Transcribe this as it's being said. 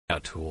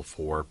tool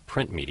for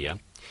print media.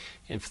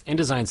 In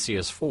InDesign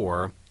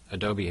CS4,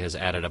 Adobe has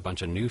added a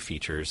bunch of new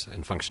features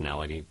and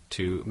functionality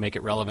to make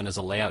it relevant as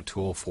a layout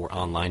tool for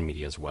online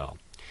media as well.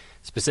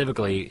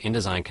 Specifically,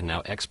 InDesign can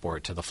now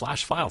export to the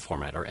Flash file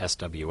format, or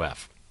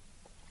SWF.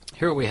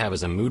 Here what we have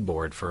is a mood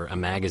board for a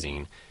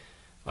magazine,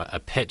 a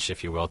pitch,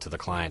 if you will, to the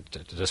client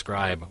to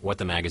describe what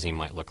the magazine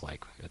might look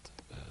like.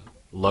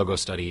 Logo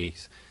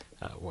studies,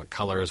 what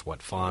colors,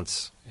 what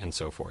fonts, and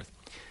so forth.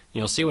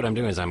 You'll see what I'm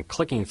doing is I'm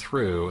clicking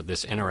through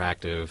this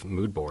interactive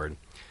mood board.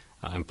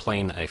 I'm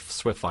playing a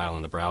Swift file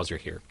in the browser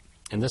here.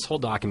 And this whole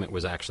document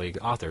was actually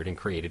authored and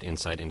created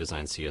inside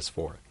InDesign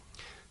CS4.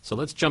 So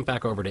let's jump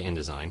back over to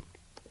InDesign,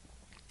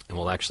 and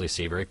we'll actually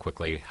see very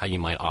quickly how you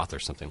might author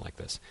something like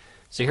this.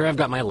 So here I've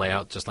got my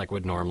layout just like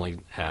we'd normally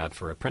have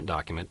for a print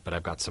document, but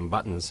I've got some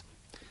buttons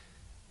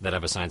that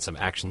I've assigned some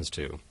actions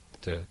to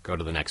go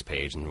to the next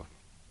page and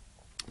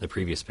the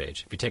previous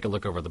page. If you take a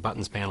look over the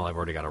buttons panel, I've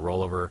already got a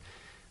rollover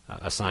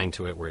assigned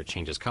to it where it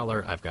changes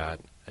color. I've got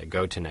a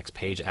go to next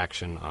page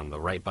action on the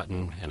right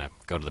button and a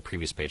go to the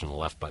previous page on the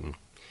left button.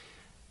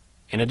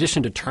 In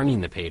addition to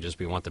turning the pages,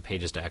 we want the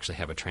pages to actually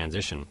have a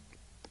transition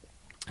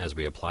as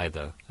we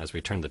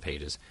turn the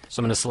pages. So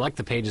I'm going to select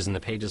the pages in the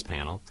Pages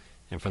panel,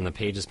 and from the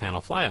Pages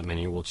panel flyout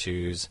menu, we'll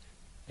choose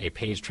a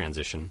page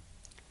transition,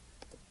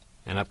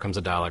 and up comes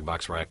a dialog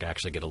box where I can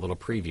actually get a little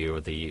preview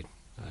of the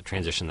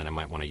transition that I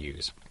might want to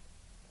use.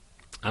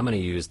 I'm going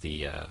to use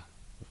the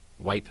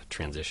wipe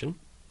transition.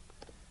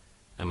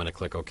 I'm going to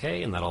click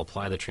OK, and that'll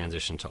apply the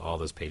transition to all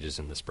those pages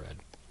in the spread.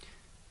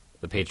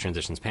 The Page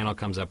Transitions panel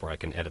comes up where I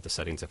can edit the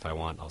settings if I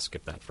want. I'll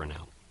skip that for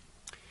now.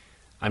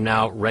 I'm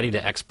now ready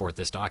to export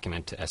this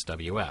document to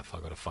SWF.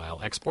 I'll go to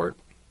File, Export,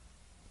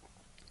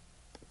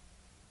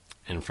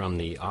 and from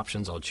the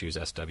options I'll choose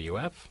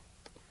SWF.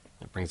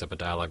 It brings up a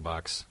dialog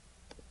box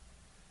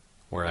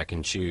where I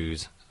can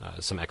choose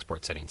some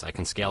export settings. I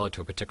can scale it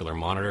to a particular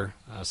monitor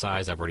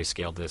size. I've already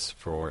scaled this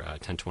for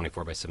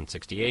 1024 by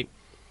 768.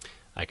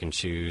 I can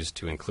choose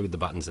to include the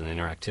buttons and the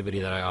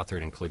interactivity that I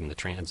authored, including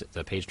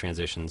the page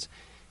transitions,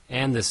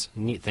 and this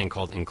neat thing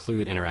called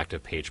Include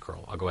Interactive Page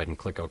Curl. I'll go ahead and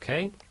click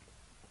OK.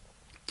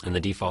 And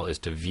the default is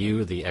to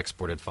view the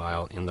exported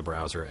file in the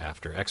browser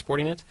after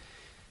exporting it.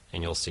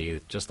 And you'll see,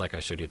 just like I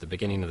showed you at the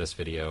beginning of this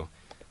video,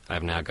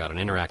 I've now got an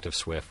interactive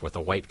Swift with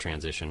a wipe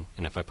transition.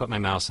 And if I put my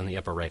mouse in the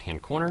upper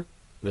right-hand corner,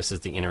 this is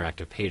the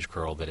interactive page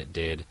curl that it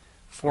did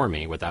for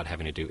me without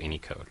having to do any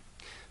code.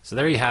 So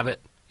there you have it.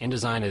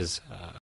 InDesign is